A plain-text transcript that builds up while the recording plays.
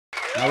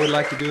I would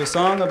like to do a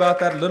song about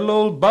that little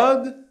old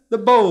bug, the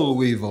boll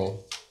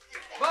weevil.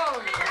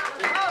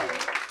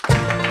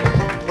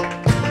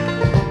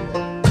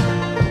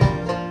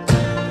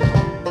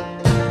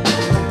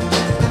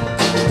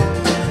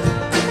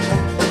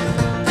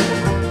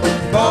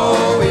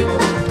 Boll weevil,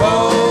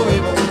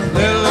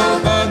 little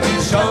old bug,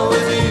 you sure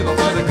is evil.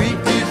 For the grief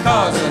you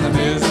cause and the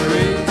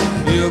misery,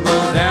 you'll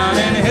go down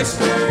in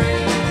history.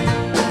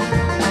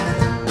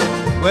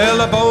 Well,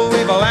 the boll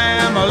weevil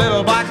am a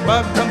little black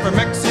bug, come from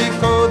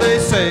Mexico, they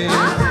say.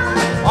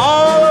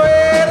 All the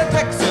way to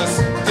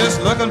Texas,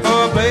 just looking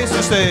for a place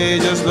to stay,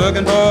 just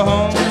looking for a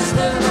home,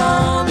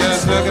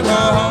 just looking for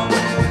a home.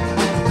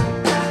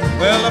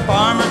 Well, the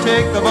farmer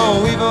take the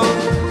boll weevil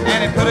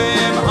and he put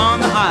him on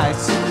the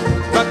ice.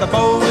 But the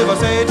boll weevil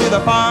say to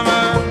the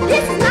farmer,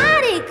 "This is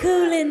mighty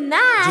cool and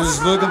nice.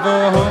 Just looking for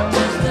a home,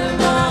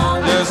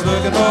 just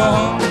looking for a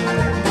home.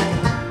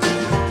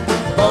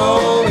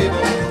 Boll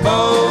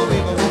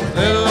weevil,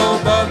 little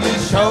old bug, you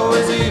sure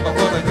is evil.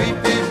 For the grief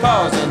you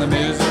cause and the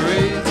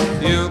misery,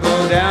 you'll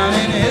go down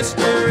in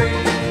history."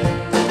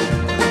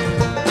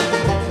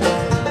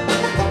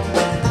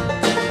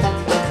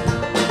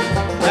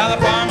 Now the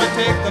farmer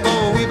take the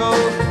boll weevil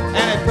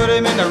and he put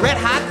him in the red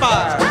hot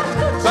fire.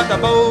 But the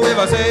boll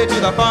weevil say to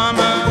the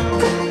farmer,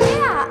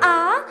 "Here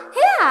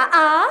I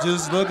are,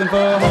 just looking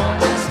for a home,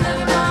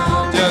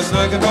 just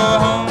looking for a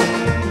home."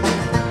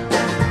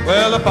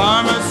 Well, the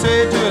farmer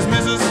said to his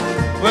missus,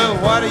 "Well,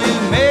 what do you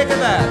make of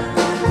that?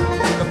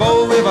 The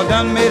boll weevil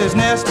done made his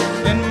nest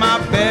in my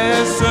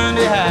best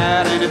Sunday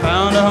hat, and he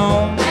found a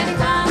home, and he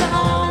found a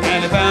home,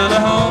 and he found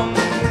a home."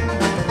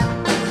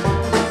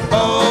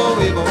 Boll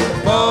weevil,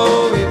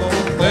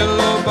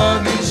 little old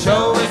bug, you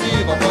sure is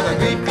evil. For the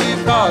grief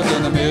you've caused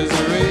and the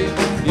misery,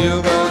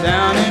 you'll go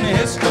down in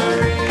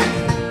history.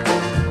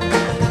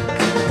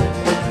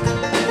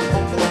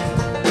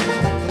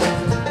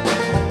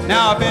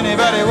 Now, if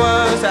anybody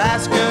was to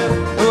ask you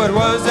who it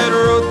was that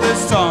wrote this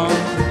song,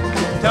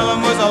 tell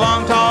them was a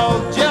long,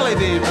 tall jelly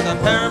bean with a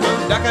pair of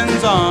blue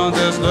duckings on,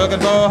 just looking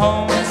for a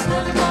home,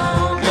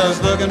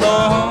 just looking for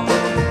a home.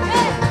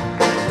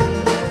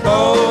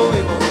 Boll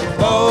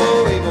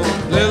weevil,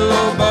 little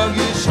old bug,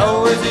 you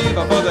sure is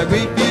evil. For the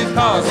grief you've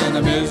caused and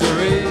the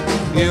misery,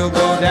 you'll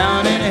go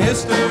down in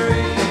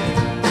history.